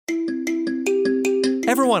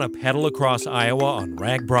Ever want to pedal across Iowa on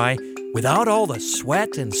RAGBRAI without all the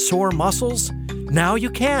sweat and sore muscles? Now you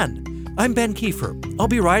can. I'm Ben Kiefer. I'll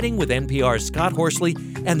be riding with NPR's Scott Horsley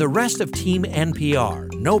and the rest of Team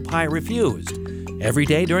NPR, No Pie Refused. Every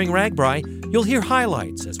day during RAGBRAI, you'll hear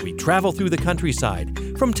highlights as we travel through the countryside,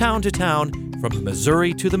 from town to town, from the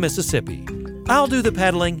Missouri to the Mississippi. I'll do the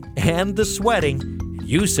pedaling and the sweating, and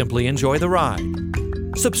you simply enjoy the ride.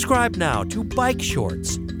 Subscribe now to Bike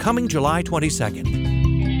Shorts, coming July 22nd.